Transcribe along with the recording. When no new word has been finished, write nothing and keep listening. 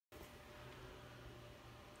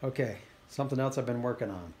Okay, something else I've been working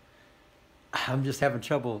on. I'm just having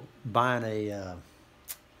trouble buying a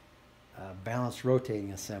balanced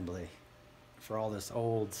rotating assembly for all this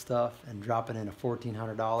old stuff and dropping in at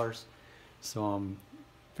 $1,400. So I'm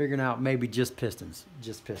figuring out maybe just pistons.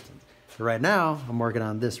 So right now I'm working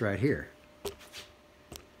on this right here.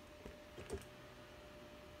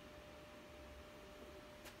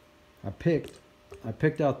 I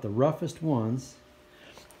picked out the roughest ones,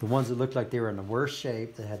 the ones that looked like they were in the worst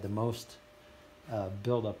shape, that had the most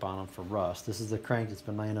buildup on them for rust. This is the crank that's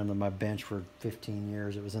been laying under my bench for 15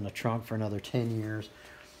 years. It was in a trunk for another 10 years.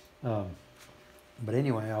 But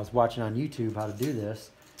anyway, I was watching on YouTube how to do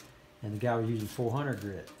this, and the guy was using 400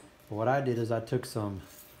 grit. But what I did is I took some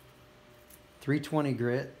 320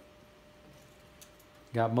 grit,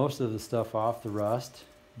 got most of the stuff off, the rust.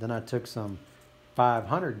 Then I took some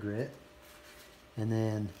 500 grit, and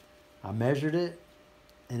then I measured it,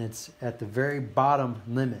 and it's at the very bottom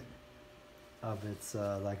limit of its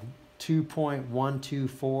like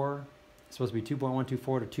 2.124. It's supposed to be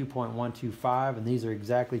 2.124 to 2.125, and these are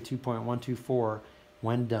exactly 2.124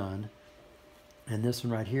 when done. And this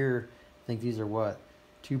one right here, I think these are what,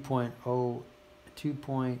 2.0,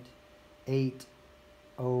 2.80,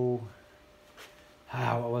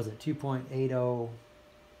 what was it, 2.805,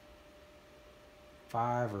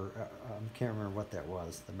 or I can't remember what that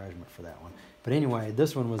was, the measurement for that one. But anyway,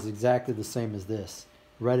 this one was exactly the same as this,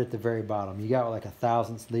 right at the very bottom. You got like a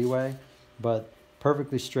thousandth leeway, but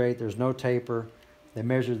perfectly straight. There's no taper. They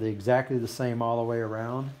measured exactly the same all the way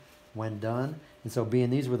around when done. And so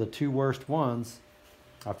being these were the two worst ones,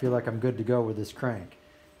 I feel like I'm good to go with this crank.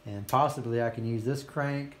 And possibly I can use this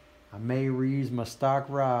crank. I may reuse my stock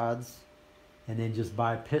rods and then just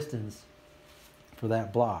buy pistons for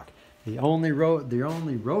that block. The only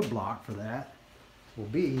roadblock for that will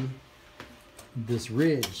be this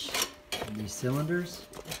ridge. These cylinders,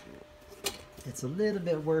 it's a little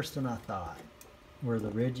bit worse than I thought where the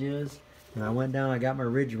ridge is. And I went down, I got my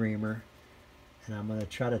ridge reamer, and I'm going to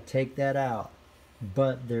try to take that out.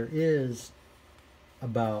 But there is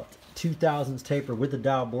about 2 thousandths taper with the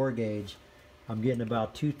dial bore gauge. I'm getting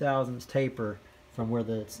about 2 thousandths taper from where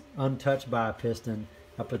it's untouched by a piston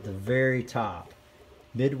up at the very top.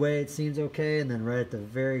 Midway it seems okay, and then right at the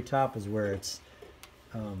very top is where it's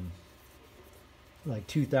like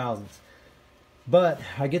 2 thousandths. But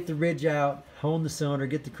I get the ridge out, hone the cylinder,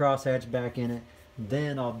 get the crosshatch back in it,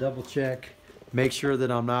 then I'll double check, make sure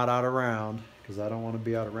that I'm not out of round, because I don't want to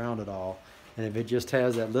be out of round at all. And if it just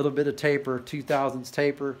has that little bit of taper, 2 thousandths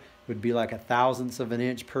taper, would be like 1/1000th of an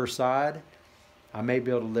inch per side, I may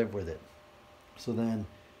be able to live with it. So then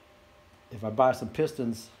if I buy some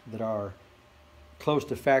pistons that are close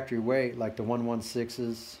to factory weight, like the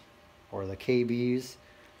 116s or the KBs,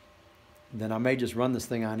 then I may just run this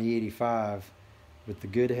thing on E85 with the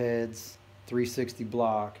good heads, 360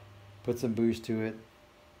 block, put some boost to it,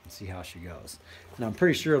 and see how she goes. And I'm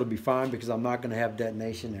pretty sure it'll be fine because I'm not going to have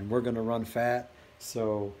detonation and we're going to run fat,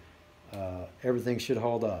 so everything should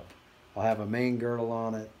hold up. I'll have a main girdle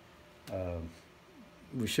on it.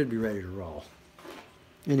 We should be ready to roll.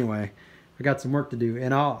 Anyway, I got some work to do,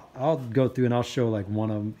 and I'll go through and I'll show like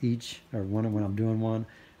one of them each, or one of when I'm doing one.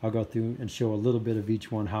 I'll go through and show a little bit of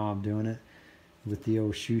each one, how I'm doing it with the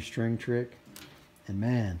old shoestring trick. And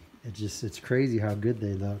man, it's crazy how good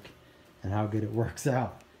they look and how good it works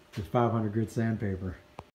out with 500 grit sandpaper.